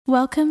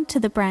Welcome to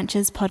the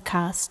Branches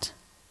podcast.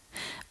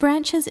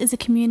 Branches is a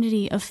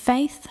community of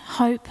faith,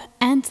 hope,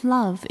 and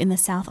love in the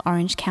South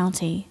Orange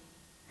County.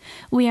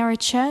 We are a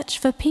church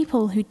for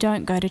people who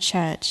don't go to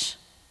church.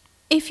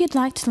 If you'd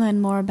like to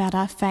learn more about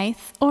our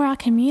faith or our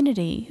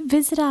community,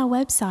 visit our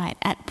website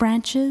at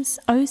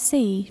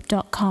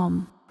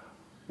branchesoc.com.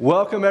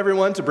 Welcome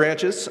everyone to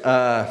Branches.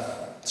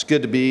 It's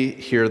good to be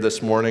here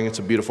this morning. It's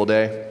a beautiful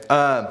day.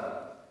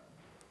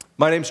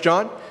 My name's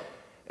John,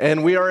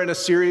 and we are in a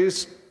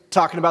series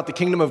talking about the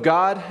kingdom of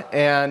God.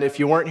 And if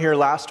you weren't here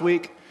last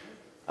week,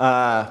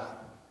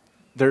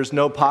 there's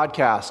no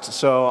podcast.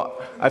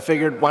 So I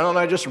figured, why don't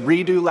I just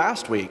redo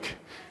last week?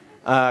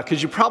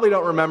 Because you probably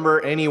don't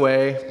remember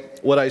anyway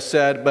what I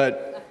said,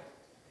 but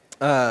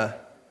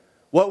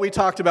what we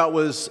talked about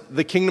was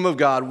the kingdom of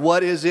God.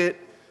 What is it?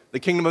 The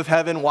kingdom of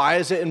heaven, why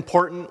is it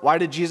important? Why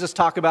did Jesus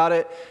talk about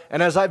it?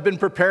 And as I've been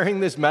preparing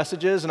these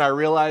messages and I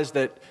realized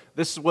that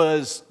this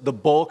was the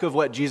bulk of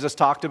what Jesus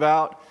talked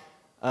about,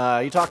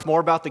 he talked more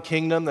about the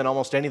kingdom than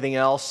almost anything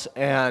else,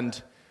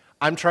 and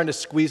I'm trying to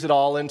squeeze it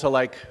all into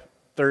like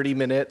 30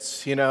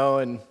 minutes,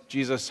 and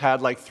Jesus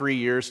had like 3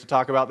 years to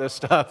talk about this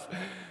stuff.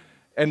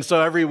 And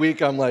so every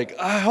week I'm like,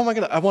 how am I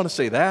I want to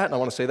say that, and I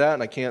want to say that,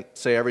 and I can't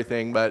say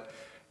everything, but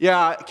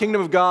yeah,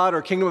 kingdom of God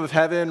or kingdom of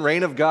heaven,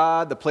 reign of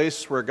God, the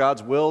place where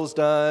God's will is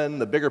done,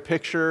 the bigger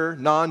picture,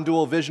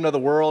 non-dual vision of the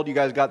world. You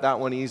guys got that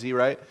one easy,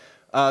 right?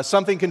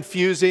 Something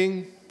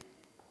confusing.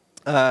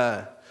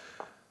 But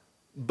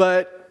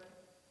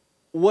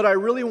what I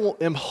really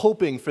am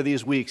hoping for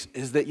these weeks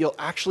is that you'll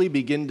actually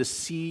begin to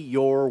see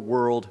your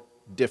world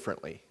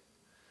differently.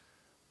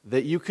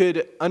 That you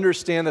could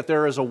understand that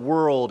there is a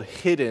world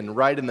hidden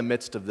right in the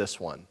midst of this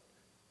one,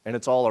 and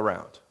it's all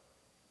around.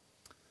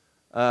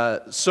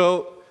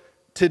 So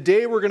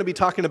today we're going to be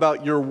talking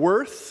about your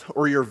worth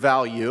or your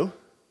value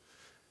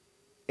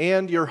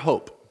and your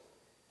hope.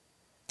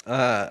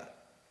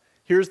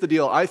 Here's the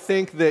deal. I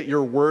think that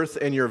your worth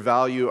and your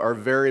value are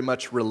very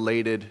much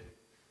related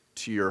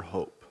to your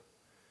hope.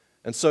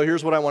 And so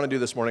here's what I want to do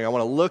this morning. I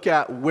want to look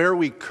at where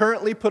we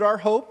currently put our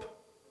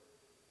hope.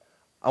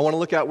 I want to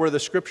look at where the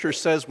scripture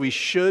says we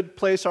should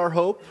place our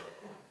hope.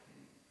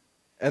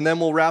 And then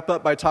we'll wrap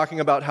up by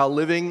talking about how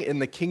living in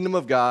the kingdom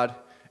of God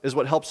is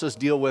what helps us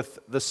deal with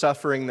the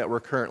suffering that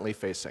we're currently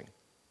facing.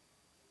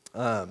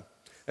 And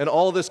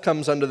all of this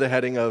comes under the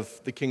heading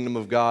of the kingdom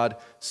of God,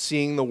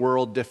 seeing the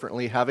world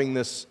differently, having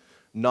this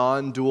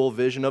non-dual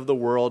vision of the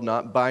world,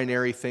 not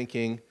binary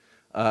thinking,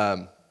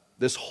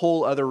 this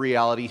whole other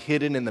reality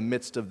hidden in the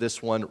midst of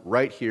this one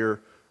right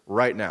here,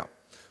 right now.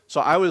 So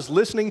I was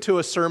listening to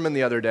a sermon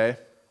the other day,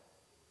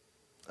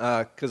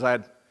 because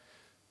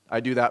I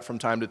do that from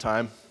time to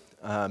time,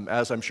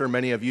 as I'm sure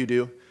many of you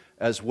do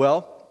as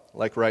well,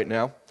 like right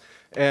now.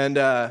 And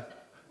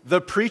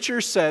the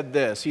preacher said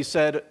this. He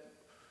said,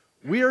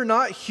 we are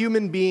not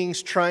human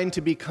beings trying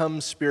to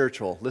become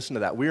spiritual. Listen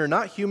to that. We are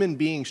not human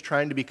beings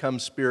trying to become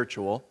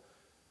spiritual.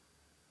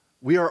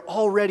 We are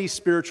already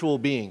spiritual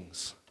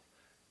beings.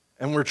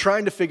 And we're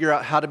trying to figure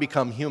out how to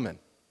become human.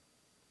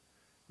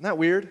 Isn't that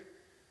weird?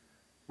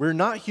 We're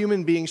not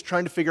human beings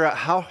trying to figure out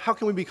how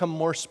can we become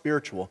more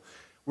spiritual.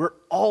 We're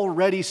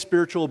already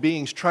spiritual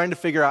beings trying to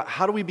figure out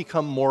how do we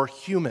become more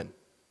human.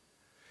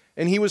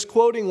 And he was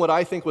quoting what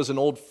I think was an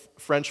old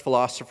French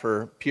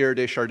philosopher, Pierre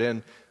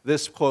Desjardins,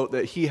 this quote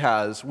that he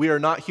has: we are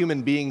not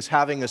human beings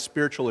having a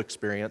spiritual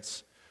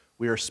experience.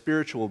 We are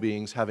spiritual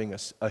beings having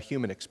a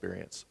human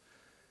experience.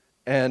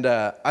 And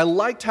I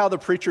liked how the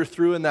preacher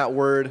threw in that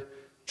word,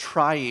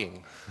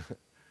 trying.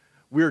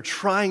 We're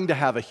trying to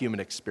have a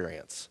human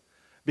experience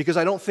because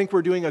I don't think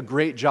we're doing a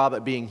great job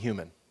at being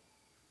human.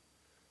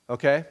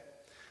 Okay?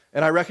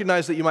 And I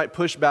recognize that you might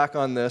push back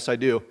on this, I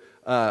do.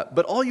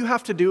 But all you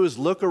have to do is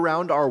look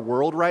around our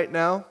world right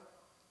now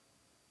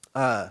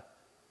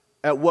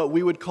at what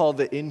we would call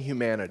the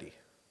inhumanity,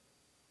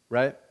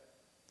 right?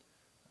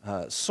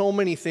 So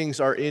many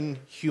things are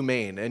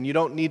inhumane, and you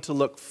don't need to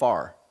look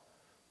far,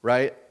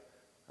 right?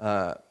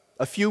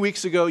 A few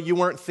weeks ago, you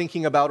weren't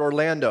thinking about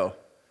Orlando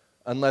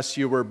unless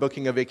you were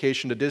booking a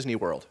vacation to Disney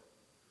World,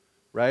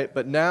 right?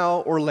 But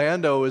now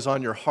Orlando is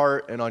on your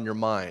heart and on your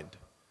mind,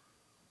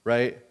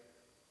 right?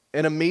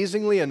 And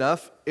amazingly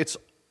enough, it's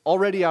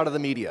already out of the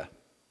media.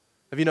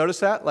 Have you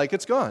noticed that? Like,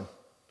 it's gone.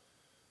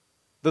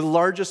 The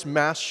largest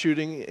mass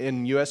shooting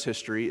in U.S.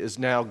 history is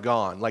now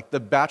gone. Like,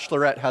 The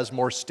Bachelorette has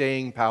more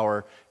staying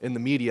power in the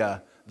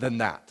media than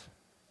that.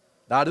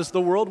 That is the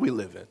world we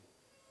live in.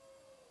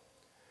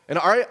 And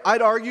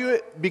I'd argue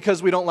it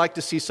because we don't like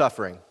to see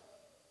suffering.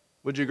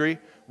 Would you agree?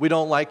 We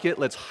don't like it.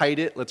 Let's hide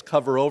it. Let's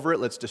cover over it.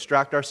 Let's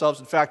distract ourselves.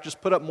 In fact, just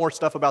put up more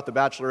stuff about The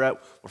Bachelorette.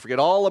 We'll forget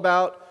all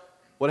about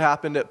what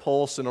happened at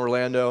Pulse in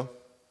Orlando.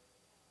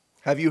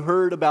 Have you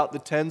heard about the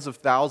tens of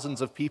thousands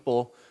of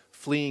people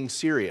fleeing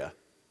Syria?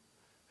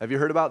 Have you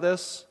heard about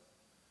this?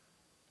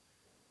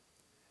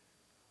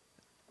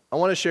 I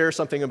want to share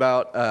something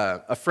about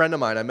a friend of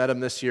mine. I met him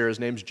this year. His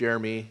name's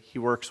Jeremy. He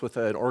works with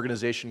an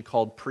organization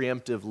called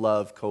Preemptive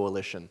Love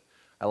Coalition.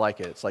 I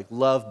like it. It's like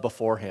love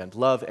beforehand.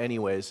 Love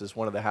anyways is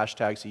one of the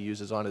hashtags he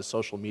uses on his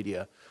social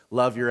media.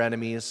 Love your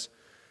enemies.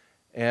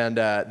 And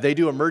they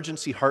do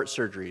emergency heart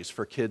surgeries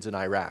for kids in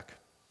Iraq.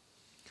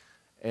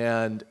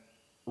 And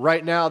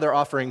right now they're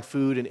offering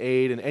food and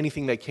aid and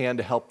anything they can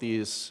to help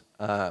these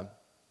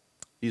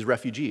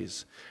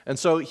refugees. And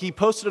so he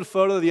posted a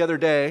photo the other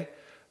day.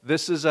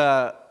 This is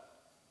a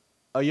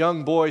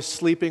young boy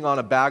sleeping on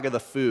a bag of the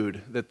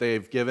food that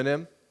they've given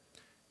him.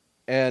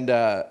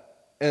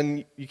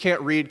 And you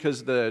can't read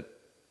because the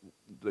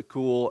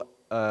cool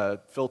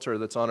filter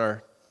that's on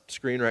our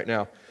screen right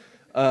now.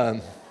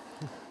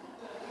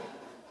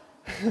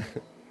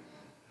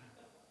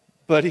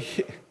 But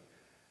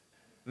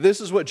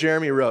this is what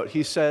Jeremy wrote.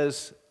 He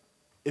says,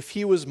 if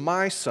he was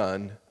my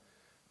son,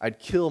 I'd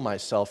kill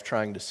myself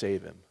trying to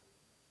save him,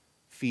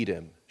 feed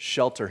him,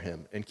 shelter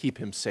him, and keep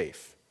him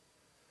safe.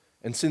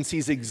 And since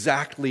he's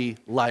exactly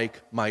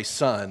like my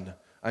son,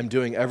 I'm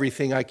doing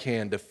everything I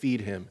can to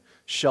feed him,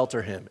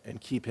 shelter him, and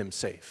keep him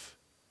safe.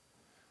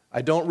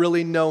 I don't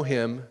really know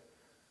him,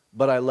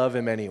 but I love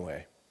him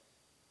anyway.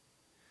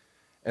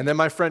 And then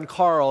my friend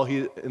Carl,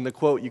 in the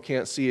quote you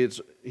can't see,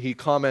 he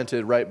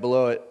commented right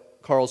below it.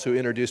 Carl's who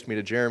introduced me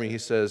to Jeremy. He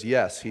says,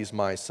 yes, he's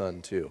my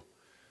son too.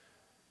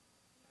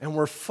 And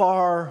we're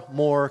far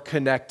more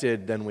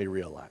connected than we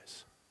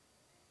realize.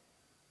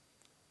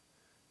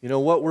 You know,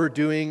 what we're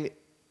doing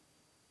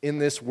in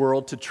this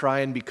world to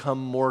try and become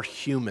more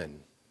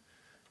human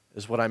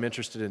is what I'm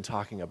interested in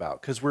talking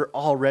about, because we're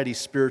already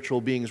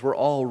spiritual beings. We're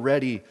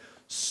already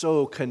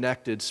so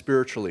connected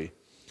spiritually.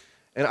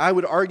 And I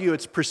would argue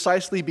it's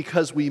precisely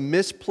because we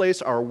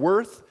misplace our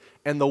worth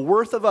and the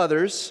worth of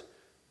others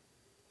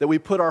that we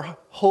put our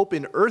hope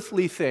in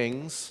earthly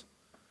things.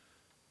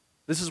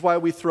 This is why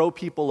we throw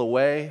people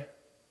away.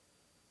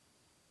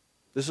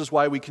 This is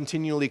why we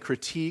continually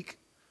critique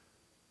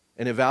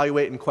and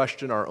evaluate and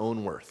question our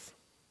own worth.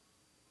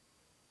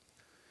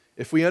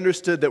 If we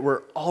understood that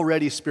we're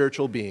already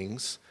spiritual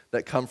beings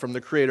that come from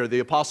the Creator, the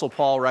Apostle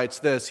Paul writes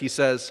this. He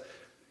says,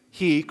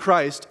 He,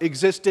 Christ,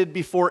 existed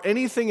before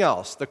anything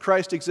else. The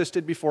Christ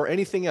existed before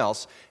anything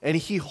else, and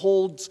He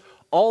holds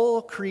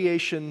all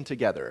creation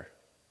together.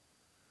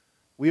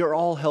 We are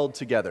all held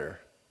together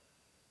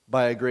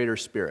by a greater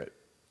Spirit.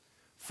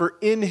 For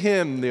in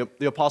Him,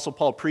 the Apostle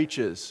Paul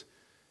preaches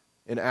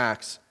in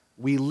Acts,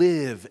 we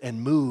live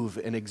and move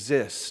and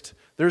exist.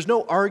 There's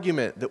no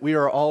argument that we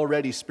are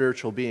already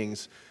spiritual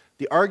beings.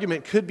 The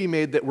argument could be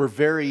made that we're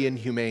very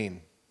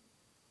inhumane.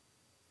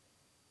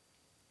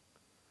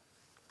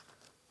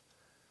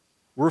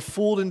 We're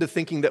fooled into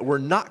thinking that we're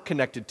not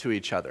connected to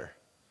each other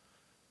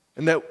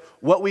and that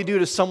what we do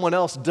to someone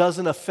else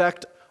doesn't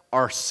affect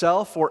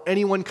ourselves or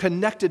anyone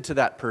connected to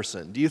that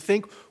person. Do you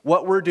think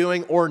what we're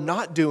doing or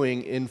not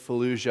doing in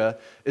Fallujah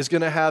is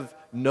going to have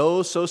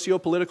no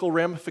socio-political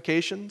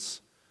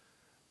ramifications?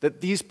 That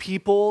these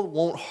people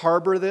won't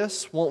harbor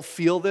this, won't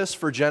feel this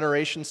for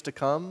generations to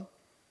come?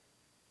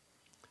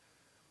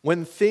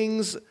 When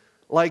things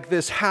like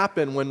this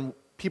happen, when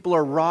people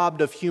are robbed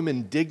of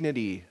human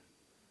dignity,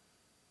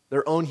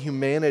 their own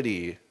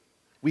humanity,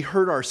 we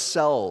hurt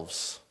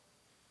ourselves.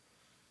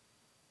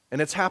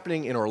 And it's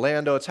happening in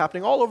Orlando. It's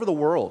happening all over the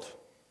world.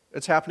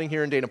 It's happening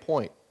here in Dana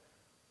Point.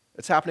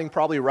 It's happening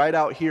probably right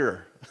out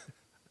here.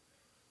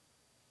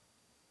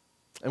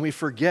 And we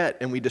forget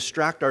and we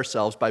distract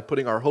ourselves by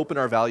putting our hope and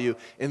our value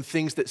in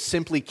things that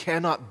simply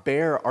cannot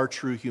bear our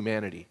true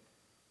humanity.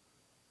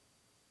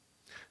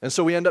 And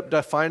so we end up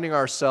defining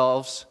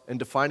ourselves and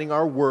defining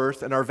our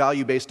worth and our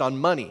value based on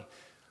money.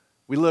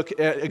 We look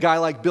at a guy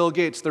like Bill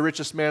Gates, the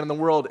richest man in the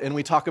world, and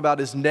we talk about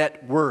his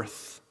net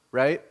worth,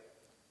 right?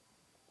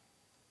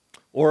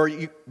 Or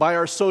by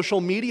our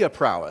social media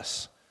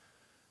prowess.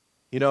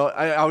 You know,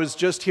 I was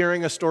just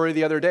hearing a story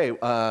the other day.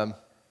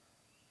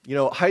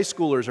 High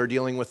schoolers are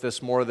dealing with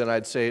this more than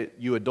I'd say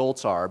you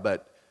adults are,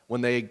 but when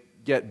they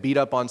get beat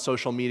up on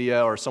social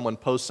media or someone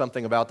posts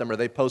something about them or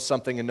they post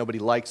something and nobody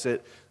likes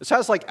it, this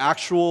has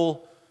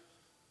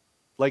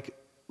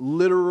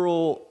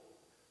literal,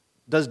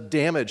 does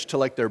damage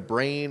to their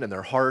brain and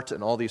their heart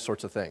and all these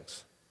sorts of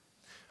things.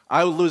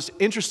 I was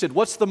interested,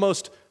 what's the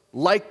most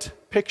liked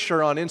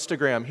picture on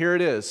Instagram? Here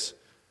it is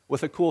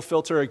with a cool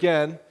filter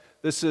again.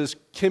 This is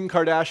Kim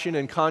Kardashian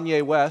and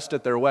Kanye West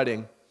at their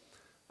wedding.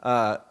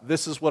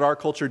 This is what our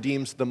culture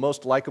deems the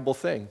most likable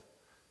thing.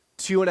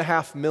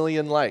 2.5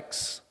 million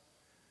likes.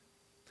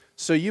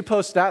 So you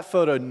post that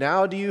photo,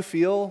 now do you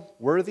feel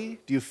worthy?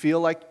 Do you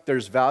feel like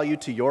there's value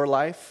to your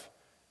life?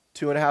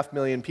 2.5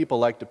 million people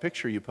liked the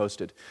picture you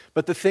posted.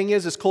 But the thing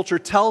is culture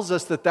tells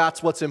us that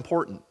that's what's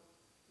important.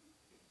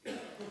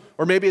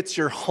 Or maybe it's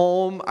your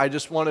home. I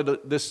just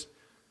wanted this,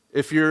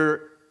 if you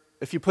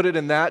put it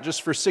in that,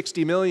 just for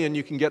 60 million,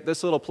 you can get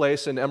this little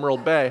place in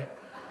Emerald Bay.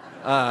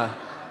 It's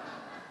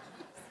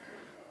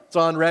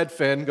on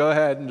Redfin. Go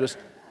ahead and just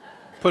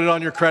put it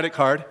on your credit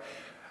card.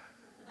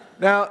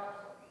 Now,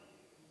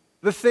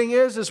 the thing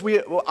is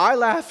I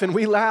laugh and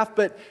we laugh,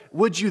 but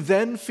would you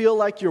then feel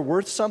like you're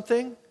worth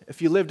something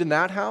if you lived in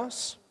that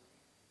house?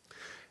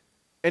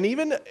 And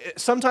even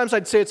sometimes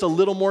I'd say it's a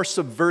little more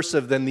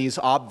subversive than these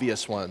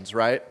obvious ones,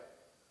 right?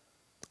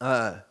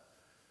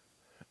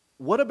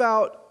 What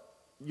about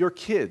your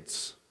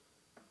kids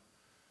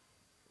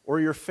or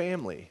your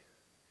family?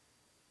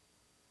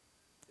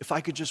 If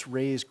I could just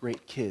raise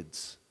great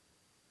kids,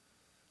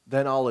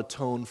 then I'll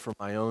atone for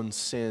my own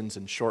sins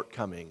and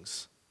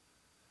shortcomings,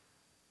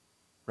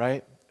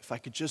 right? If I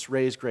could just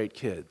raise great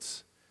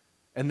kids.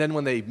 And then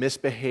when they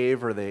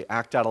misbehave or they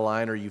act out of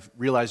line or you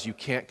realize you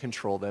can't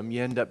control them,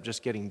 you end up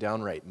just getting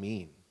downright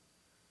mean.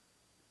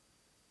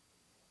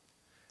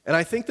 And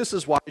I think this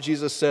is why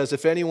Jesus says,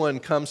 if anyone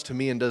comes to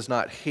me and does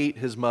not hate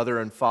his mother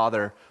and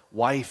father,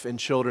 wife and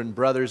children,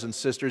 brothers and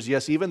sisters,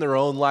 yes, even their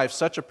own life,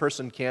 such a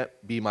person can't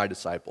be my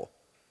disciple.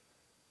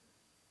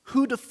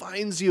 Who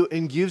defines you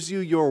and gives you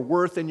your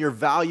worth and your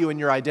value and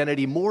your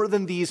identity more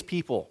than these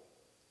people?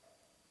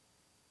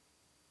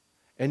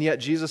 And yet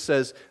Jesus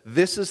says,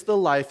 this is the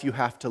life you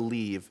have to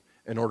leave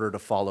in order to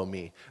follow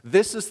me.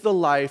 This is the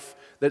life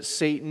that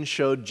Satan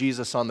showed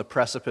Jesus on the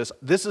precipice.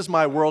 This is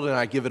my world and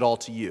I give it all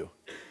to you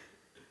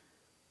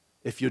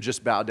if you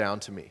just bow down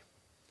to me.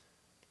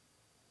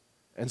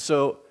 And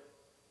so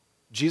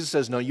Jesus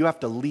says, no, you have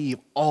to leave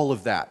all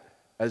of that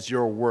as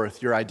your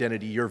worth, your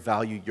identity, your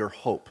value, your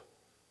hope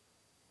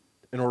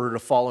in order to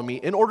follow me,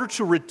 in order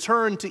to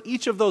return to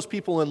each of those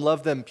people and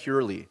love them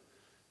purely.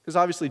 Because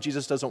obviously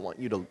Jesus doesn't want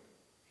you to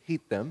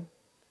hate them.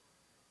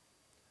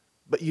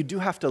 But you do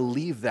have to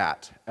leave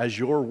that as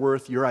your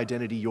worth, your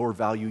identity, your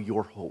value,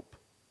 your hope.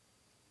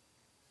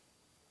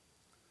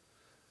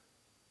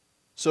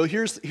 So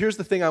here's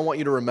the thing I want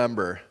you to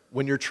remember.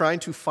 When you're trying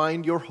to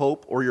find your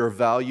hope or your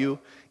value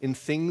in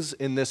things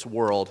in this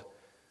world,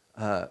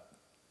 that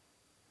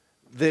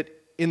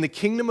in the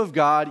kingdom of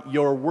God,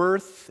 your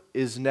worth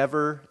is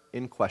never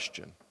in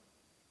question.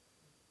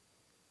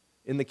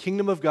 In the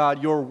kingdom of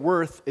God, your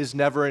worth is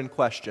never in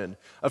question.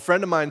 A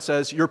friend of mine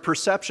says, your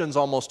perceptions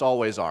almost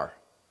always are.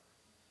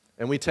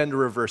 And we tend to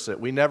reverse it.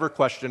 We never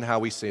question how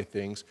we say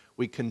things.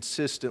 We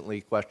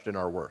consistently question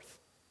our worth.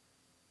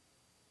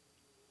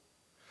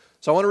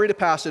 So I want to read a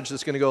passage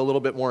that's going to go a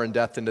little bit more in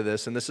depth into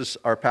this. And this is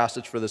our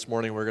passage for this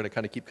morning we're going to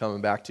kind of keep coming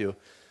back to.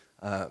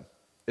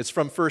 It's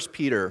from 1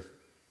 Peter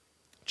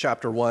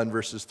chapter 1,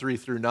 verses 3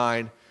 through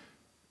 9.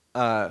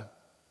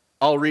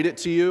 I'll read it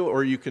to you,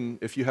 or you can,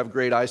 if you have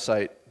great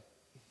eyesight,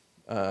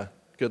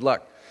 good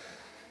luck.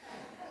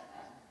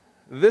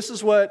 This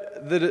is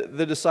what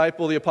the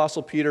disciple, the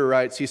Apostle Peter,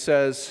 writes. He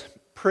says,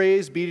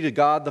 "Praise be to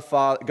God,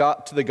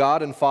 to the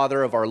God and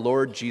Father of our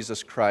Lord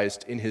Jesus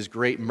Christ. In His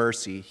great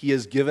mercy, He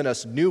has given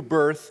us new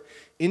birth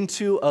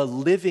into a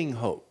living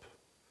hope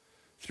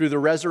through the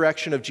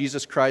resurrection of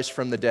Jesus Christ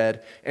from the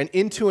dead, and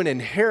into an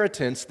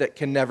inheritance that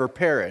can never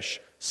perish,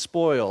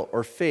 spoil,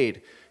 or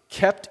fade,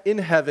 kept in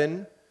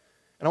heaven."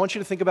 And I want you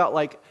to think about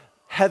like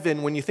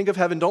heaven. When you think of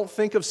heaven, don't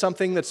think of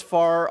something that's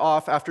far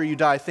off after you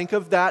die. Think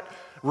of that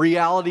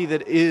reality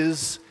that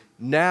is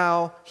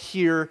now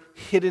here,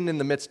 hidden in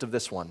the midst of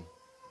this one.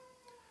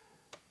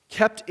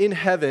 Kept in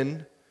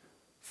heaven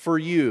for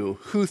you,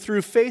 who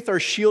through faith are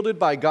shielded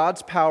by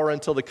God's power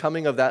until the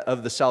coming of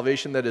the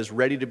salvation that is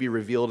ready to be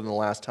revealed in the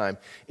last time.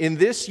 In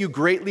this you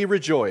greatly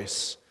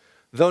rejoice,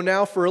 though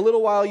now for a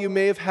little while you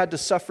may have had to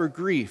suffer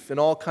grief and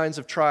all kinds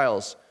of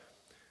trials.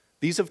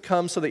 These have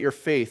come so that your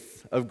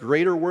faith, of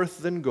greater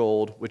worth than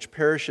gold, which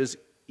perishes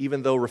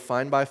even though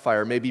refined by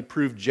fire, may be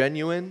proved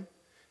genuine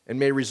and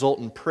may result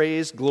in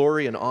praise,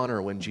 glory, and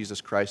honor when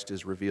Jesus Christ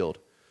is revealed.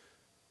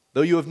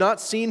 Though you have not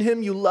seen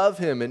Him, you love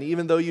Him, and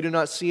even though you do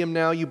not see Him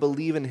now, you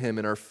believe in Him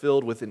and are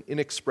filled with an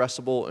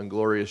inexpressible and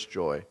glorious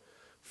joy,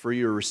 for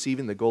you are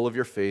receiving the goal of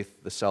your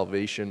faith, the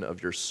salvation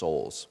of your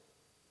souls.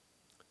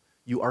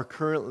 You are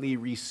currently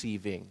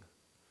receiving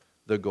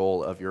the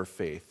goal of your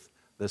faith,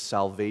 the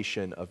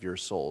salvation of your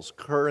souls.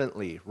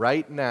 Currently,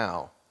 right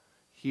now,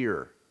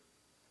 here.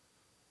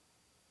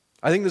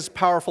 I think this is a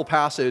powerful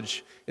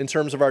passage in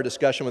terms of our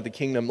discussion with the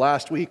kingdom.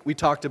 Last week, we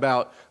talked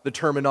about the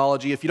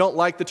terminology. If you don't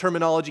like the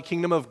terminology,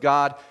 kingdom of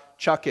God,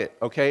 chuck it,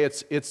 okay?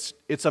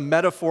 It's a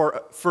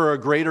metaphor for a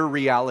greater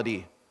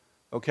reality,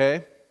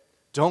 okay?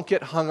 Don't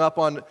get hung up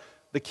on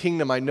the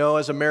kingdom. I know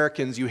as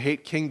Americans, you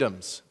hate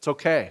kingdoms. It's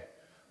okay,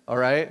 all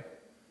right?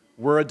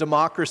 We're a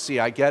democracy,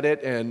 I get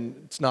it, and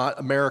it's not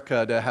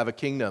America to have a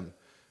kingdom.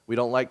 We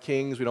don't like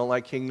kings, we don't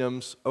like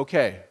kingdoms.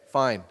 Okay,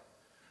 fine.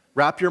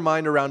 Wrap your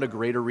mind around a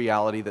greater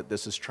reality that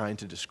this is trying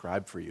to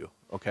describe for you,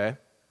 okay?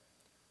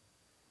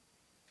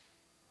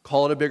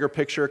 Call it a bigger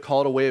picture,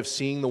 call it a way of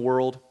seeing the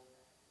world.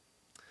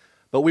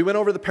 But we went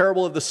over the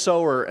parable of the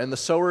sower, and the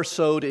sower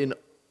sowed in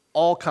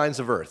all kinds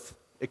of earth.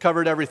 It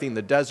covered everything,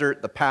 the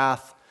desert, the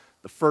path,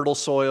 the fertile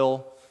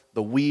soil,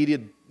 the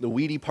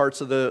weedy parts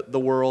of the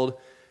world.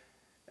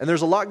 And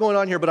there's a lot going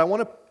on here, but I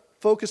want to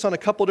focus on a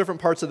couple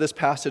different parts of this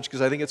passage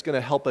because I think it's going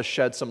to help us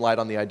shed some light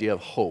on the idea of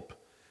hope.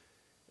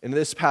 In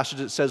this passage,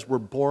 it says we're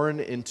born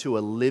into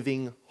a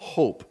living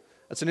hope.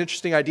 That's an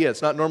interesting idea.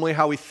 It's not normally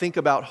how we think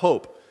about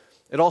hope.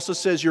 It also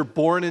says you're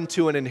born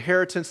into an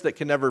inheritance that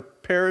can never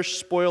perish,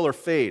 spoil, or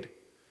fade.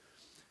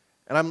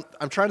 And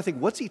I'm trying to think,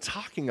 what's he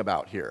talking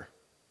about here?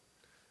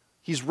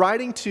 He's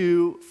writing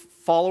to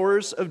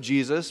followers of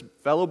Jesus,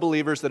 fellow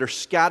believers that are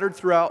scattered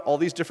throughout all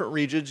these different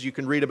regions you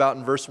can read about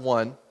in verse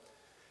 1,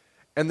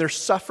 and they're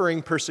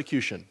suffering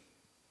persecution.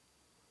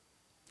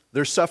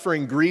 They're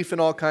suffering grief in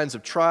all kinds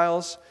of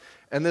trials,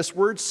 and this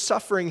word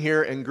suffering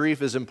here and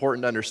grief is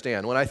important to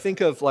understand. When I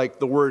think of like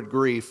the word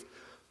grief,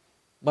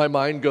 my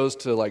mind goes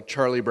to like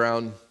Charlie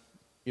Brown,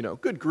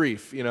 good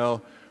grief,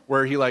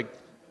 where he like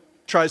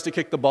tries to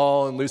kick the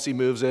ball and Lucy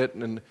moves it,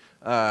 and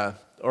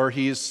or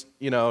he's,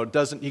 he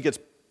gets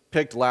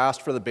picked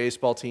last for the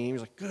baseball team.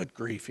 He's like, good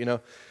grief,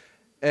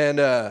 And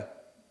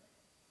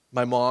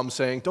my mom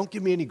saying, don't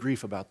give me any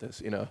grief about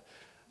this,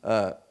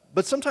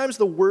 But sometimes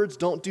the words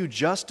don't do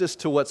justice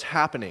to what's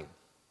happening.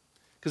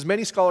 Because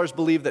many scholars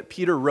believe that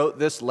Peter wrote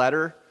this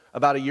letter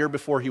about a year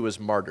before he was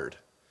martyred.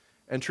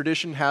 And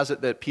tradition has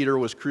it that Peter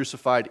was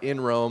crucified in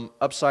Rome,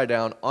 upside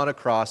down, on a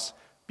cross,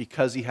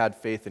 because he had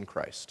faith in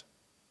Christ.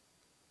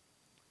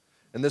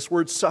 And this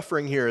word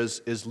suffering here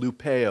is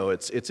lupeo.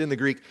 It's in the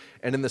Greek,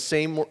 and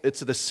it's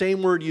the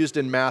same word used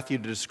in Matthew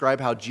to describe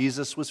how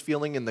Jesus was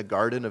feeling in the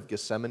Garden of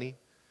Gethsemane.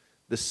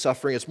 This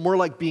suffering, it's more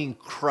like being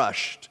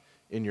crushed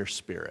in your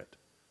spirit.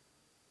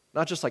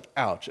 Not just like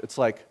ouch, it's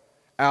like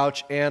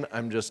ouch, and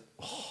I'm just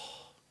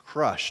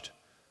crushed.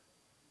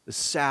 The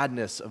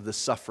sadness of the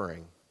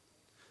suffering.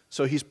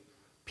 So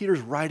Peter's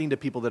writing to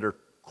people that are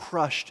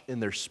crushed in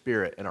their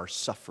spirit and are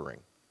suffering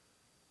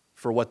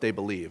for what they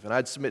believe. And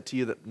I'd submit to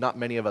you that not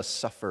many of us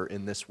suffer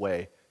in this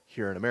way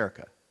here in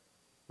America,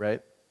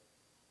 right?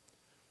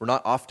 We're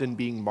not often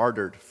being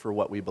martyred for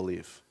what we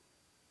believe.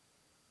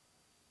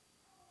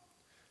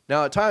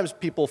 Now, at times,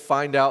 people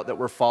find out that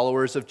we're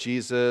followers of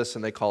Jesus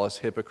and they call us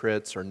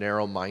hypocrites or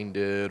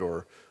narrow-minded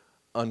or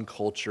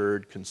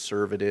uncultured,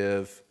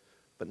 conservative,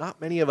 but not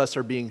many of us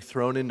are being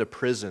thrown into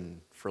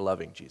prison for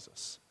loving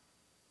Jesus.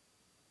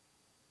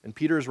 And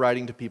Peter is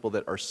writing to people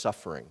that are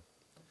suffering.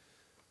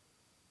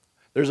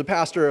 There's a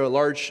pastor of a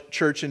large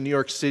church in New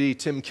York City,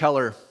 Tim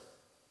Keller.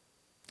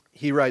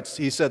 He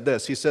said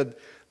this,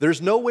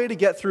 there's no way to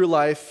get through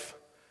life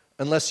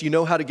unless you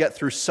know how to get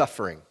through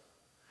suffering.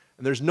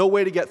 And there's no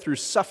way to get through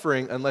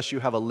suffering unless you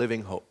have a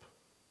living hope.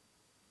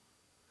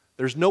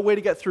 There's no way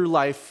to get through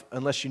life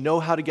unless you know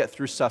how to get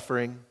through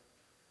suffering.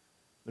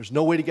 There's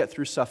no way to get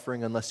through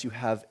suffering unless you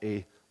have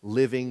a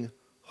living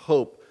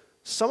hope.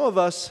 Some of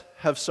us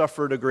have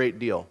suffered a great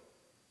deal.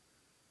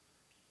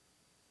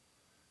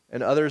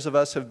 And others of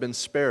us have been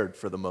spared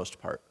for the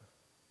most part.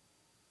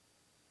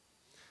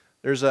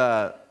 There's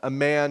a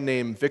man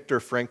named Viktor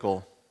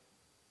Frankl.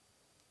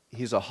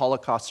 He's a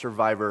Holocaust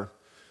survivor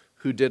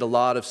who did a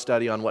lot of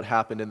study on what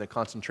happened in the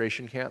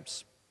concentration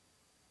camps.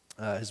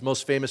 His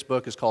most famous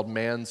book is called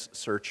Man's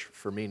Search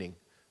for Meaning.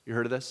 You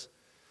heard of this?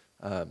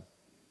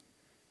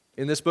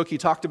 In this book, he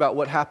talked about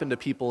what happened to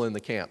people in the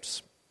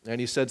camps. And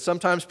he said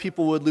sometimes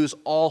people would lose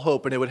all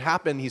hope, and it would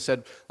happen, he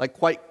said, like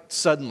quite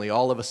suddenly,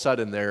 all of a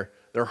sudden, their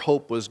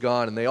hope was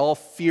gone, and they all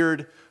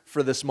feared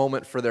for this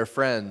moment for their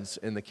friends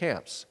in the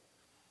camps.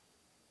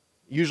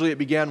 Usually it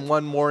began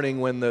one morning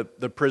when the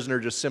prisoner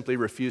just simply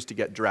refused to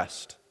get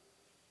dressed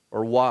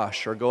or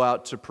wash or go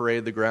out to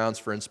parade the grounds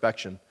for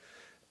inspection.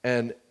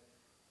 And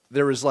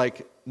there was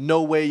like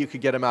no way you could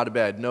get him out of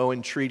bed. No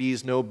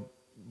entreaties, no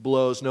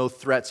blows, no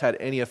threats had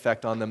any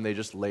effect on them. They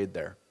just laid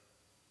there.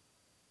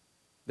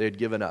 They had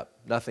given up.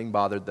 Nothing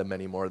bothered them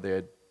anymore.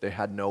 They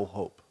had no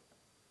hope.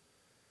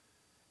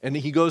 And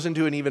he goes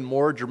into an even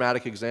more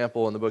dramatic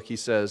example in the book. He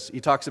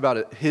talks about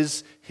it.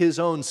 His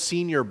own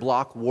senior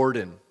block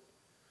warden,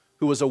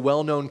 who was a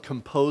well-known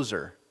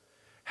composer,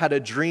 had a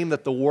dream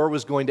that the war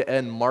was going to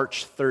end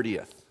March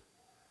 30th.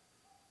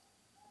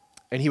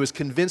 And he was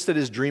convinced that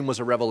his dream was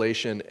a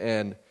revelation,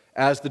 and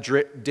as the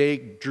day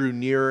drew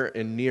nearer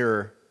and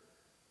nearer,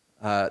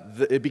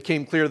 it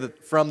became clear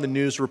that from the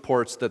news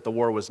reports that the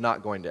war was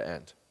not going to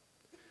end.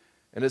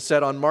 And it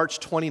said on March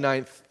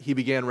 29th, he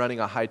began running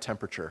a high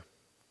temperature.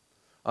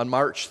 On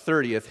March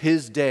 30th,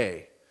 his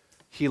day,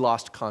 he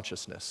lost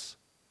consciousness.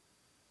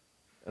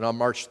 And on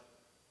March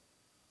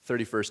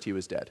 31st, he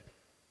was dead.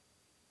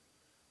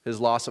 His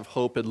loss of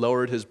hope had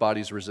lowered his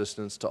body's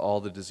resistance to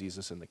all the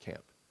diseases in the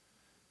camp.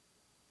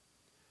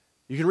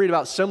 You can read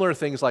about similar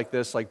things like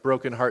this, like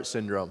broken heart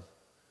syndrome,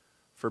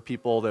 for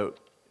people that,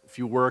 if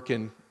you work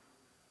in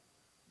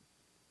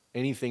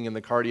anything in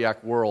the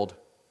cardiac world,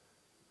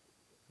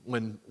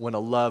 when a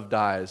love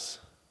dies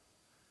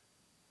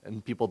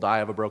and people die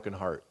of a broken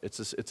heart.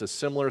 It's a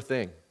similar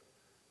thing.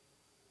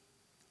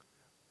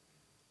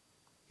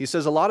 He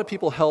says a lot of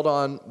people held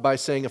on by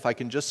saying, if I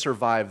can just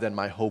survive, then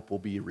my hope will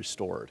be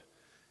restored.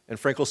 And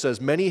Frankl says,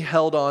 many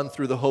held on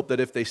through the hope that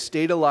if they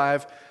stayed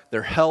alive,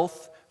 their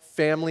health,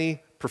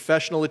 family,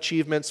 professional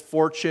achievements,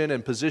 fortune,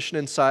 and position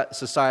in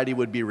society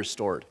would be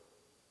restored.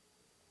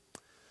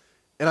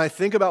 And I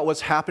think about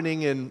what's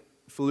happening in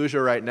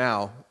Fallujah right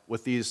now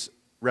with these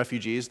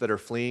refugees that are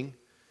fleeing.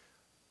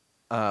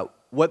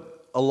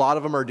 What a lot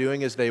of them are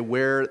doing is they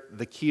wear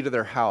the key to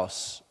their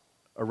house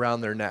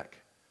around their neck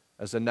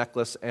as a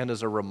necklace and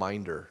as a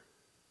reminder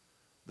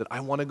that I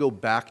want to go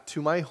back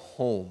to my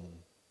home.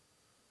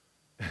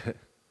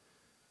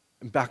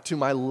 and back to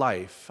my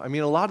life. I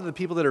mean, a lot of the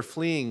people that are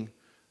fleeing,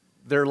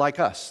 they're like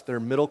us. They're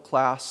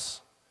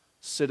middle-class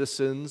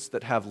citizens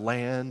that have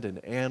land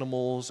and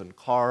animals and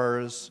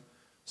cars,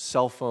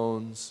 cell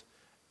phones,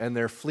 and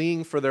they're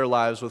fleeing for their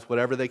lives with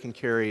whatever they can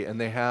carry, and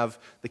they have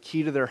the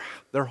key to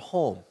their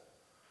home.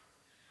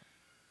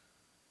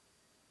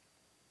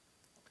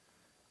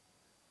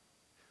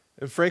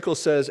 And Frankl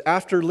says,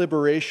 after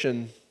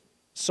liberation,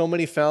 so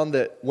many found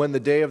that when the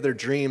day of their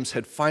dreams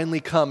had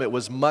finally come, it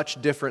was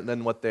much different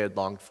than what they had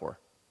longed for.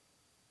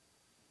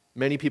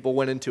 Many people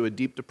went into a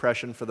deep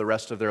depression for the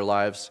rest of their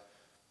lives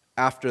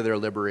after their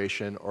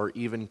liberation, or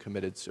even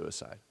committed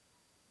suicide.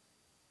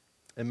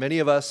 And many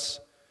of us,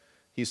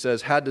 he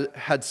says,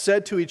 had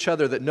said to each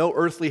other that no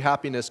earthly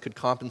happiness could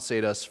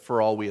compensate us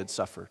for all we had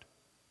suffered.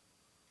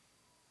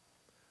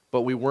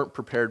 But we weren't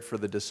prepared for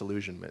the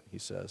disillusionment, he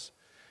says.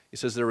 He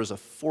says there was a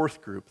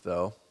fourth group,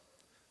 though,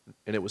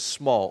 and it was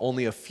small.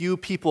 Only a few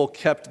people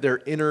kept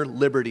their inner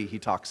liberty, he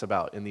talks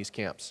about in these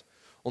camps.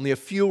 Only a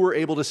few were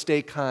able to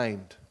stay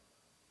kind.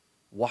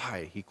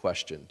 Why, he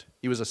questioned.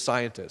 He was a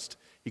scientist.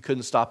 He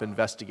couldn't stop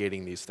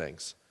investigating these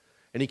things.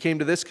 And he came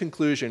to this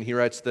conclusion. He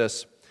writes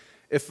this: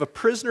 if a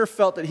prisoner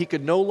felt that he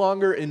could no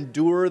longer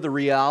endure the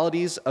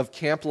realities of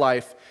camp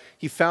life,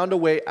 he found a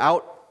way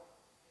out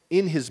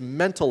in his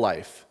mental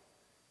life,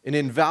 an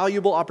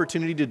invaluable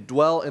opportunity to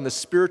dwell in the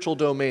spiritual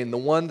domain, the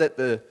one that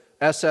the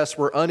SS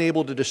were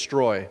unable to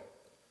destroy.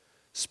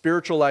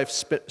 Spiritual life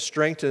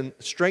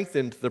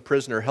strengthened the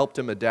prisoner, helped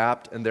him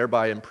adapt, and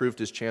thereby improved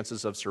his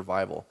chances of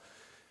survival.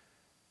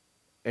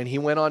 And he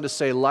went on to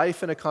say,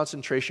 life in a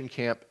concentration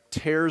camp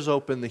tears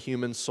open the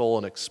human soul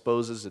and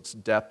exposes its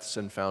depths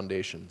and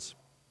foundations.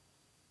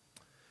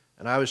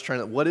 And I was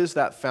what is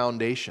that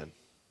foundation?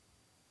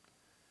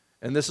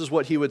 And this is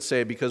what he would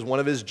say, because one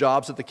of his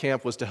jobs at the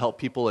camp was to help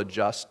people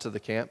adjust to the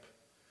camp.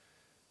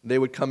 They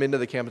would come into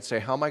the camp and say,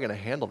 how am I going to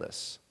handle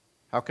this?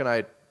 How can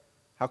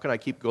I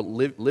keep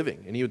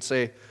living? And he would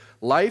say,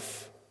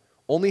 life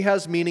only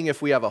has meaning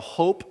if we have a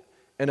hope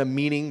and a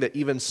meaning that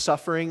even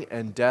suffering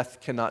and death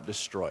cannot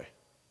destroy.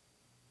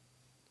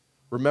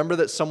 Remember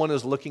that someone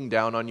is looking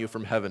down on you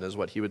from heaven, is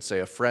what he would say,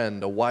 a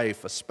friend, a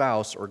wife, a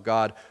spouse, or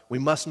God. We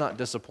must not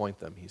disappoint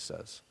them, he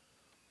says.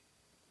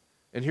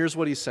 And here's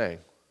what he's saying.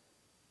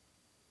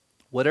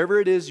 Whatever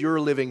it is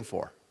you're living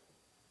for,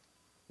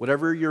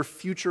 whatever your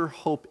future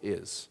hope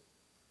is,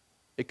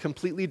 it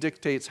completely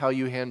dictates how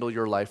you handle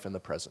your life in the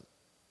present.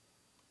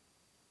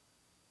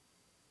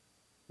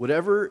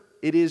 Whatever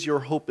it is your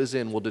hope is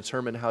in will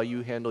determine how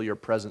you handle your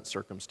present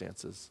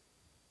circumstances,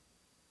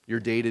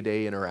 your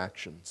day-to-day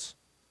interactions.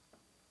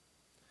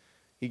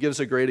 He gives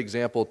a great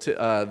example.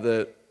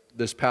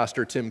 This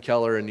pastor, Tim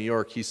Keller in New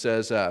York, he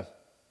says,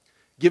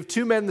 give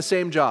two men the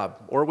same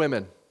job, or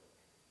women.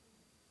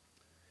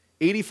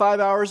 85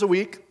 hours a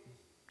week,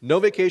 no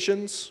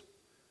vacations,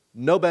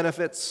 no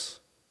benefits,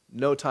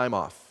 no time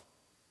off.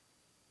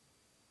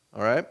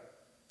 All right?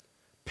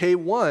 Pay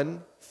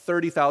one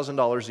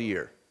 $30,000 a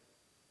year.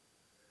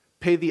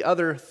 Pay the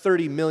other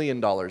 $30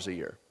 million a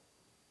year.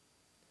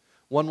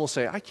 One will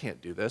say, I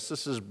can't do this.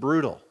 This is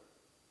brutal,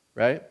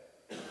 right?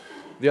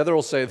 The other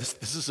will say,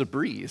 this is a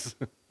breeze.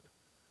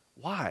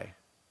 Why?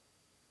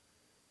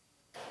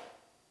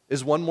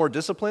 Is one more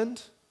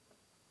disciplined?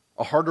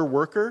 A harder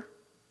worker?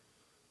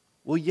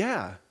 Well,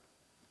 yeah.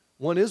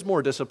 One is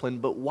more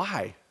disciplined, but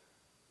why?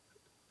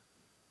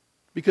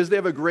 Because they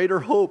have a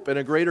greater hope and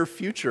a greater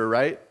future,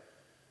 right?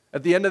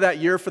 At the end of that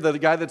year, for the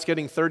guy that's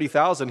getting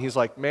 $30,000, he's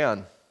like,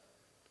 man,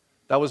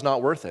 that was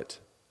not worth it.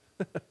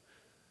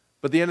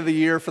 But the end of the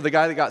year, for the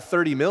guy that got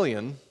 $30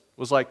 million,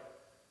 was like,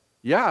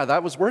 yeah,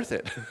 that was worth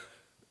it.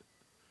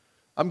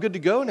 I'm good to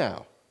go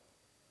now.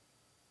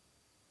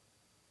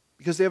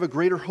 Because they have a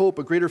greater hope,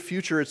 a greater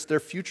future. It's their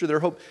future,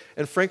 their hope.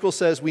 And Frankl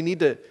says we need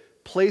to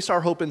place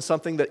our hope in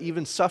something that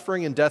even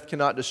suffering and death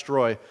cannot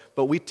destroy,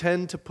 but we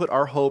tend to put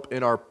our hope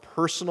in our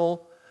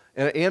personal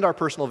and our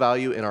personal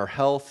value in our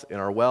health, in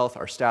our wealth,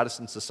 our status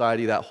in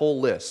society, that whole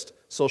list,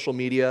 social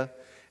media.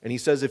 And he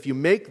says if you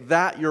make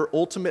that your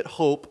ultimate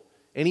hope,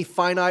 any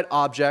finite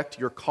object,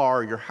 your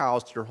car, your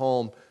house, your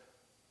home,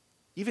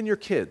 even your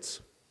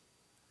kids,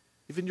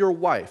 even your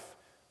wife,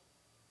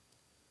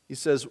 he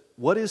says,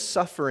 what is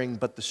suffering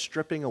but the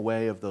stripping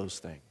away of those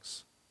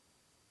things?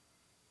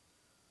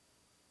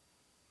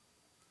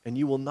 And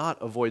you will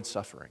not avoid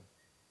suffering.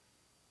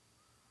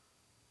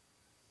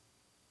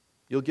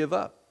 You'll give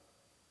up.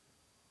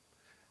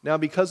 Now,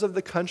 because of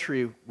the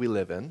country we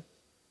live in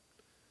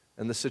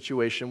and the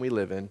situation we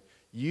live in,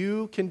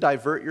 you can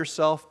divert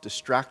yourself,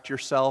 distract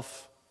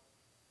yourself,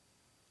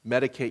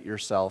 medicate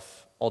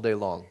yourself all day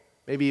long,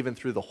 maybe even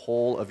through the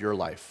whole of your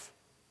life.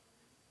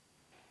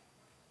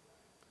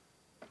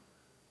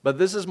 But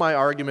this is my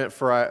argument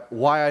for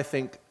why I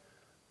think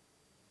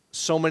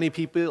so many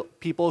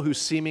people who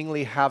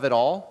seemingly have it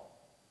all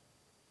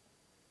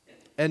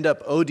end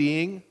up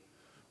ODing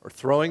or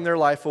throwing their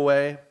life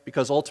away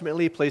because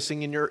ultimately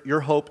placing in your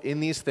hope in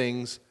these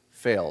things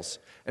fails.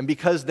 And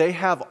because they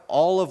have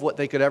all of what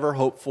they could ever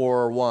hope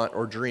for or want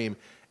or dream,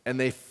 and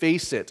they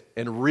face it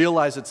and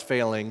realize it's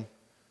failing,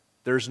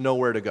 there's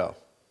nowhere to go.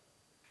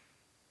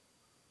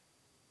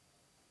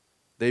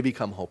 They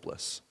become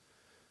hopeless.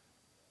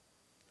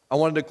 I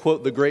wanted to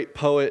quote the great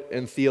poet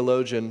and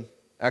theologian,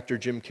 actor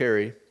Jim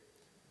Carrey,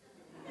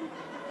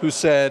 who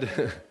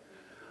said,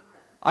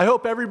 I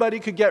hope everybody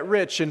could get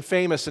rich and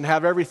famous and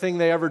have everything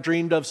they ever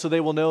dreamed of so they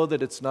will know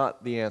that it's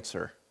not the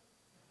answer.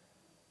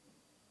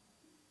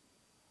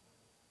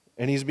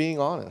 And he's being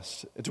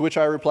honest. To which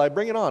I replied,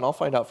 bring it on, I'll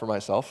find out for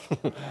myself.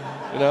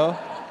 You know?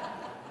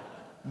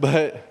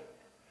 But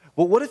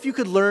what if you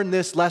could learn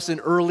this lesson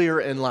earlier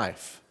in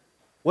life?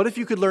 What if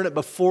you could learn it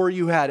before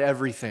you had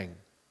everything?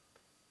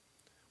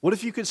 What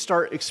if you could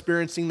start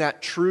experiencing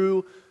that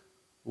true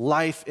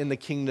life in the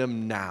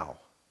kingdom now?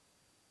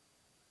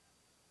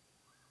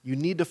 You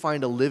need to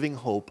find a living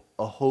hope,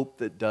 a hope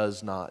that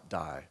does not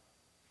die.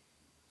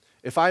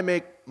 If I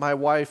make my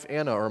wife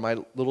Anna or my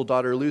little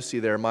daughter Lucy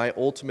there my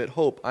ultimate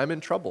hope, I'm in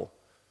trouble.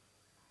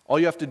 All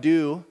you have to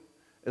do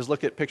is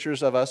look at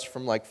pictures of us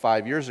from like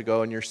 5 years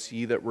ago and you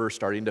see that we're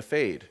starting to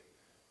fade.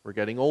 We're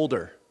getting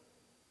older.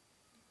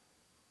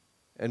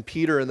 And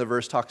Peter in the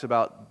verse talks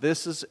about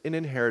this is an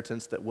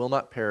inheritance that will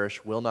not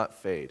perish, will not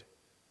fade.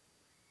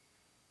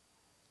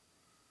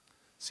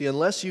 See,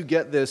 unless you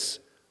get this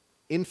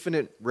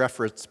infinite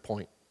reference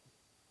point,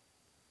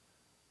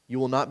 you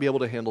will not be able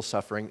to handle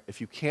suffering.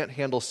 If you can't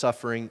handle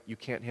suffering, you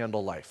can't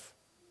handle life.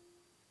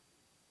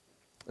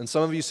 And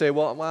some of you say,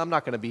 well, I'm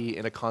not going to be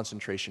in a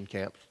concentration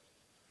camp.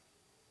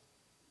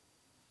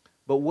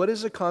 But what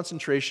is a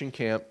concentration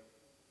camp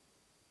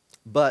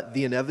but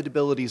the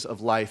inevitabilities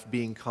of life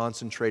being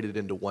concentrated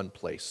into one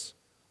place,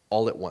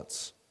 all at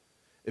once?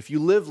 If you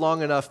live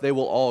long enough, they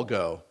will all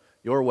go.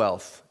 Your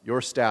wealth,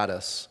 your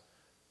status,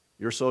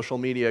 your social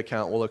media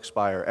account will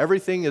expire.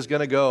 Everything is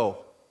going to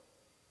go.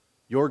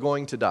 You're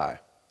going to die.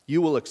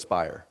 You will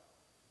expire.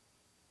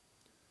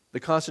 The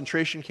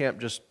concentration camp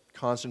just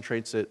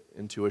concentrates it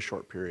into a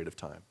short period of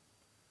time.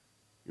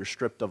 You're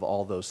stripped of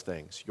all those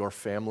things. Your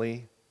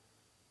family.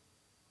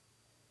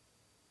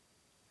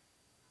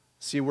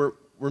 See, we're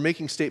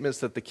making statements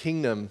that the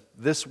kingdom,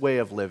 this way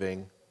of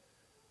living,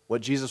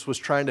 what Jesus was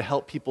trying to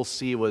help people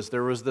see was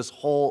there was this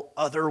whole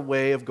other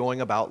way of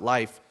going about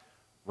life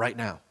right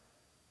now.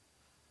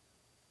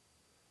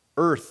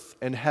 Earth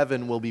and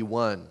heaven will be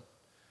one.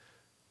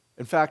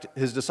 In fact,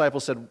 his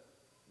disciples said,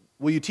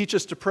 will you teach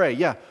us to pray?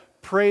 Yeah,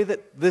 pray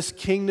that this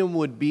kingdom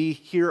would be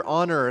here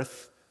on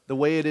earth the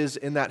way it is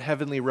in that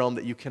heavenly realm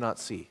that you cannot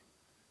see.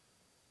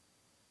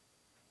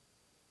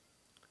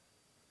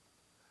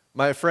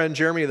 My friend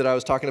Jeremy that I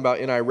was talking about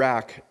in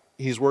Iraq,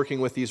 he's working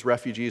with these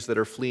refugees that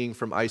are fleeing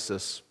from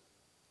ISIS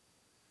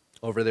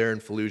over there in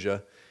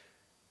Fallujah.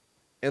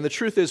 And the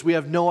truth is, we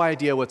have no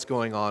idea what's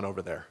going on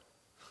over there.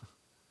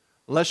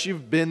 Unless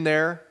you've been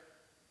there,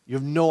 you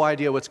have no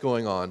idea what's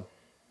going on.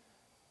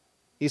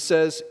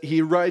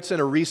 He writes in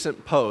a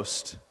recent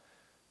post,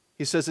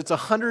 he says it's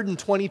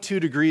 122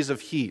 degrees of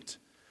heat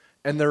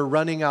and they're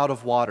running out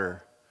of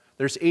water.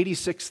 There's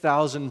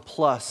 86,000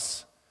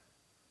 plus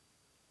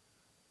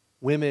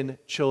women,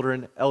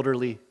 children,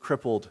 elderly,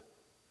 crippled,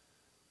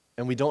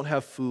 and we don't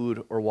have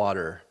food or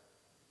water.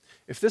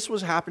 If this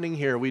was happening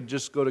here, we'd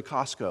just go to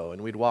Costco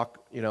and we'd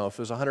walk, if it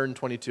was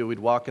 122, we'd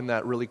walk in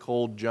that really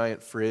cold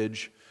giant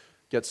fridge,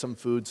 get some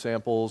food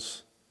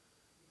samples.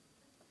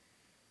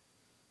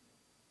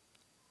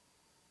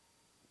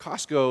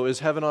 Costco is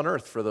heaven on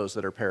earth for those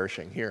that are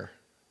perishing here.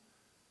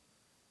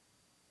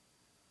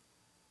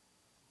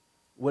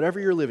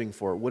 Whatever you're living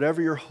for,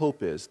 whatever your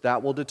hope is,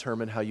 that will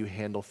determine how you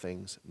handle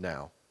things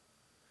now.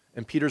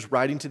 And Peter's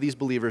writing to these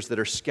believers that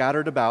are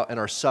scattered about and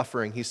are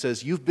suffering. He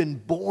says, you've been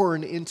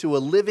born into a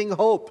living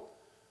hope.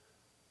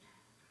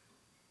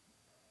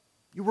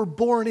 You were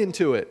born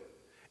into it.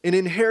 An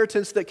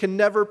inheritance that can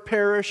never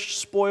perish,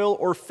 spoil,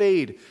 or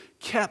fade,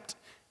 kept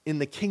in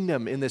the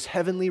kingdom, in this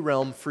heavenly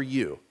realm for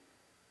you.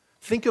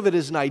 Think of it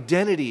as an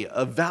identity,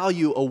 a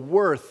value, a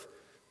worth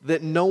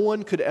that no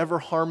one could ever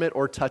harm it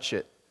or touch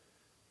it.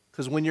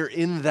 Because when you're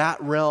in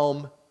that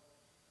realm,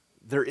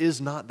 there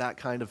is not that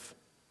kind of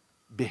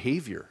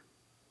behavior.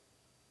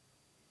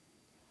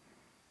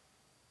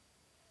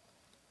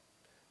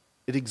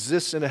 It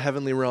exists in a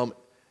heavenly realm.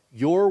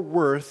 Your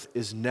worth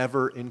is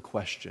never in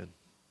question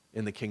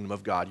in the kingdom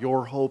of God.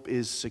 Your hope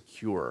is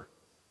secure.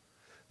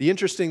 The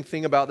interesting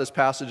thing about this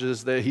passage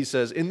is that he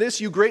says, in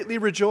this you greatly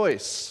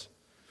rejoice.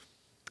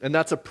 And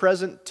that's a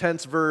present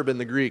tense verb in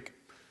the Greek.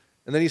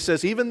 And then he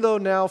says, even though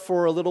now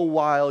for a little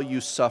while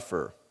you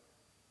suffer.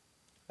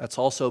 That's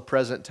also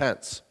present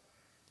tense.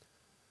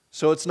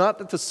 So it's not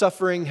that the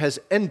suffering has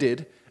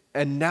ended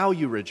and now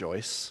you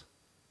rejoice,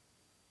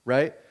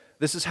 right?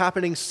 This is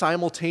happening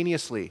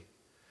simultaneously.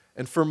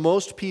 And for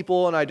most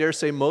people, and I dare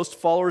say most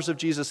followers of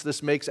Jesus,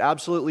 this makes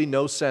absolutely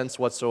no sense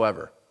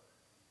whatsoever.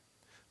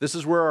 This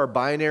is where our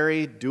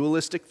binary,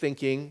 dualistic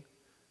thinking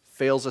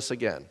fails us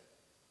again.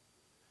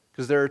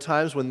 Because there are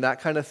times when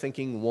that kind of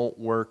thinking won't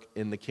work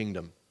in the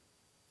kingdom.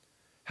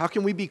 How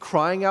can we be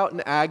crying out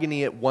in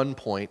agony at one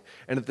point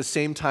and at the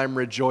same time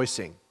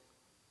rejoicing?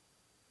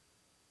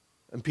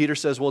 And Peter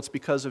says, well, it's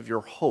because of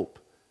your hope.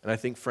 And I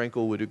think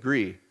Frankel would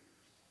agree.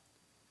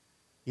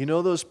 You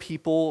know those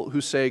people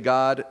who say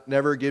God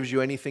never gives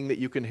you anything that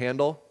you can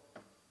handle?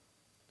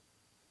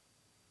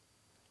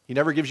 He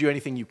never gives you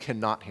anything you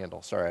cannot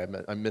handle. Sorry, I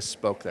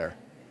misspoke there.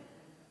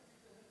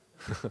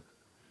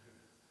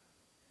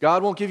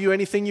 God won't give you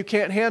anything you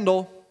can't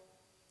handle.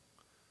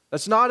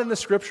 That's not in the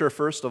scripture,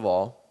 first of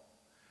all.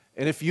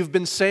 And if you've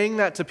been saying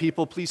that to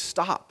people, please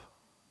stop.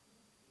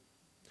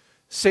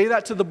 Say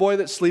that to the boy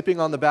that's sleeping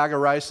on the bag of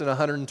rice in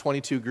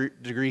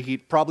 122-degree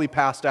heat, probably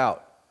passed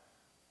out,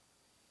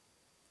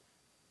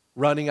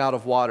 running out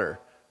of water.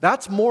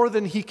 That's more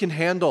than he can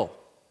handle.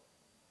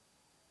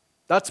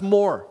 That's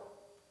more.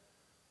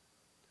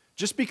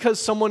 Just because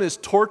someone is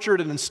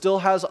tortured and still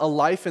has a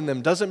life in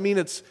them doesn't mean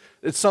it's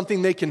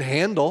something they can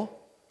handle.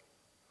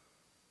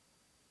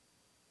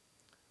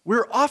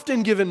 We're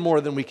often given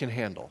more than we can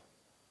handle.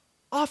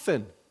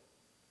 Often.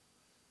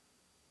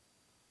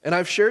 And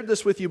I've shared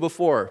this with you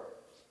before.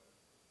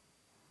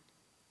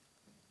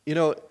 You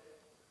know,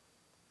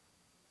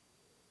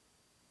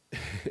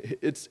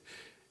 it's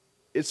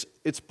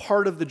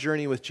part of the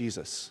journey with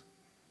Jesus.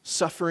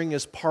 Suffering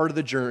is part of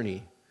the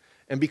journey.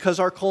 And because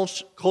our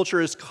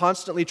culture is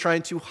constantly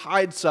trying to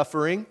hide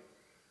suffering,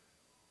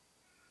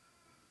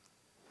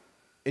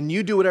 and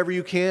you do whatever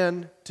you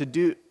can to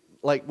do,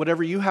 like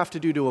whatever you have to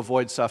do to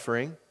avoid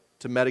suffering,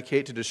 to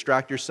medicate, to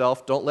distract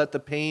yourself, don't let the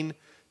pain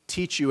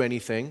teach you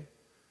anything.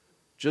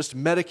 Just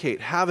medicate,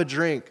 have a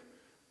drink,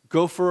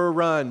 go for a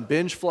run,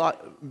 binge watch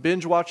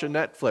a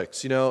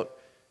Netflix. You know,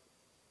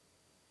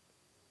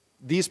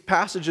 these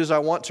passages I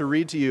want to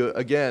read to you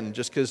again,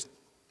 just because,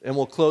 and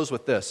we'll close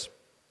with this.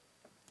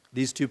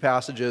 These two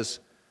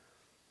passages.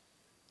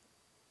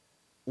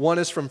 One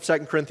is from 2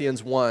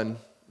 Corinthians 1,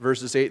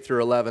 verses 8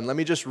 through 11. Let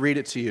me just read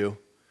it to you.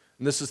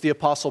 And this is the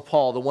Apostle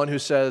Paul, the one who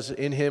says,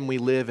 "In him we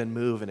live and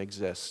move and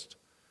exist."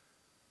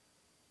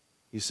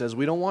 He says,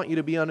 "We don't want you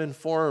to be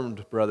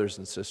uninformed, brothers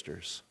and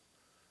sisters,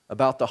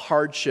 about the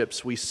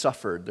hardships we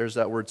suffered." There's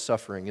that word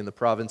suffering, in the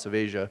province of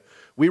Asia.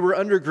 "We were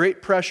under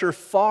great pressure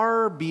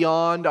far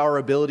beyond our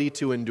ability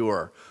to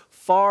endure."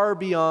 Far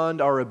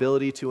beyond our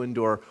ability to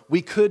endure.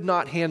 We could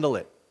not handle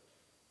it.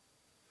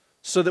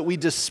 So that we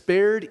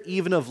despaired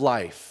even of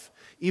life.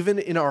 Even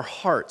in our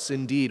hearts,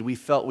 indeed, we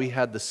felt we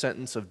had the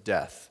sentence of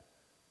death.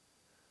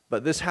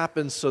 But this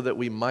happens so that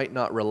we might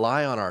not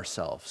rely on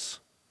ourselves,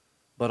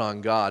 but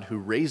on God who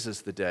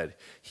raises the dead.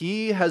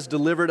 He has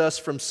delivered us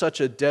from such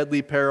a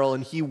deadly peril,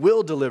 and He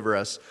will deliver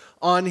us.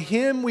 On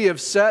Him we have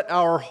set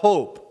our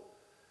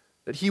hope,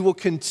 that He will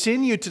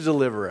continue to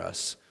deliver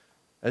us.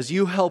 As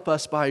you help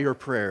us by your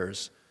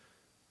prayers,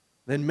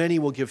 then many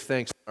will give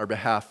thanks on our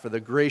behalf for the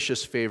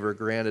gracious favor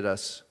granted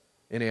us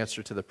in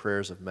answer to the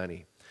prayers of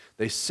many.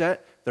 They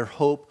set their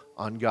hope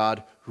on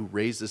God who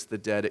raises the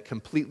dead. It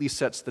completely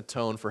sets the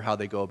tone for how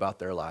they go about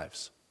their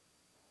lives.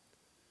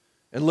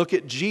 And look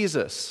at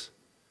Jesus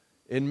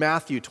in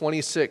Matthew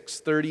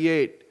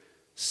 26:38.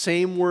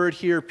 Same word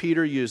here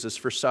Peter uses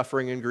for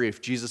suffering and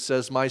grief. Jesus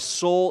says, "My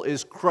soul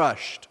is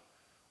crushed,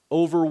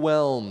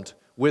 overwhelmed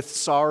with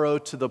sorrow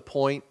to the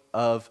point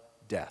of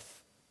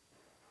death."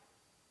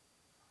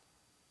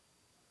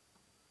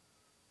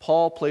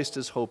 Paul placed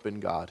his hope in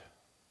God.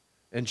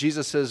 And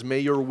Jesus says, "May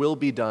your will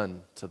be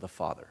done," to the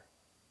Father.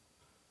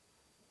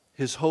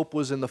 His hope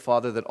was in the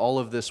Father that all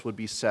of this would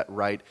be set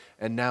right.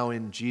 And now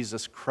in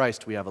Jesus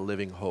Christ we have a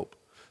living hope.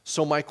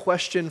 So my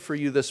question for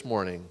you this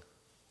morning,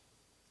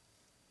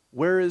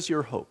 where is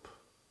your hope?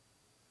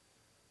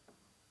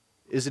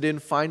 Is it in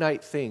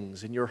finite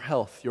things, in your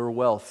health, your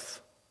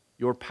wealth,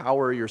 your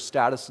power, your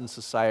status in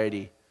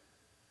society,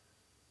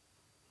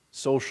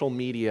 social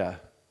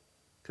media,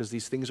 because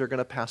these things are going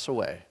to pass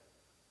away?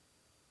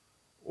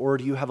 Or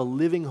do you have a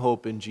living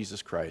hope in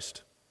Jesus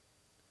Christ?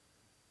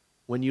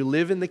 When you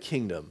live in the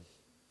kingdom,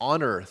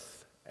 on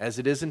earth, as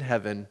it is in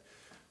heaven,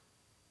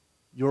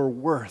 your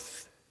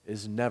worth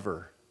is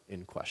never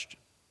in question.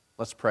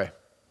 Let's pray.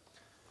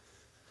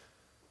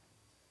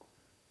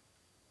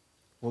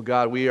 Well,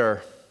 God, we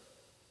are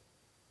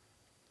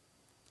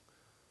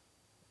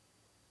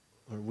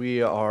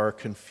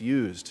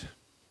confused.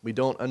 We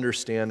don't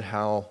understand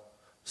how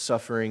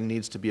suffering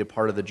needs to be a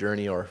part of the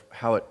journey or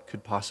how it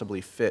could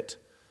possibly fit.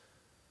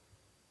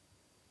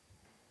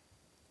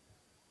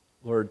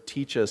 Lord,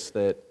 teach us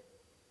that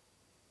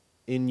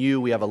in you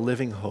we have a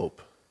living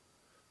hope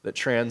that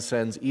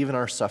transcends even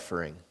our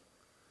suffering,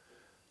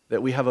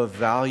 that we have a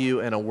value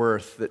and a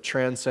worth that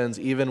transcends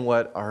even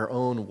what our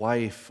own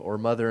wife or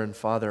mother and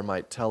father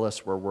might tell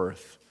us we're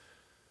worth.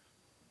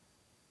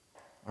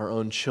 Our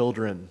own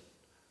children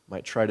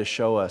might try to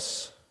show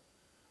us,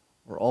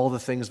 or all the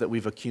things that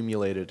we've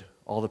accumulated,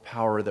 all the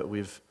power that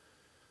we've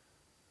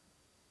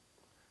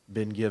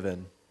been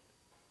given.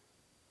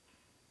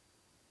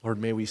 Lord,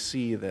 may we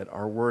see that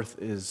our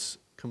worth is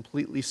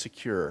completely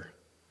secure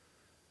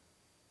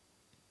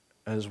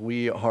as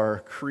we are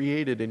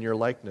created in your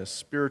likeness,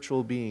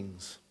 spiritual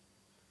beings,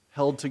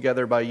 held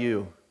together by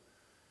you.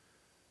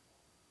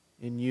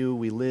 In you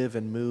we live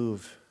and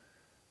move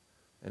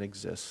and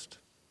exist.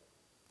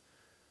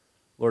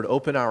 Lord,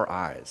 open our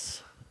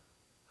eyes.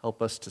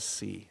 Help us to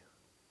see.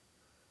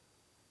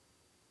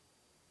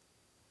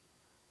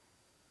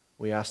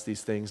 We ask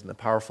these things in the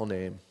powerful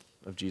name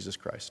of Jesus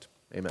Christ.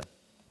 Amen.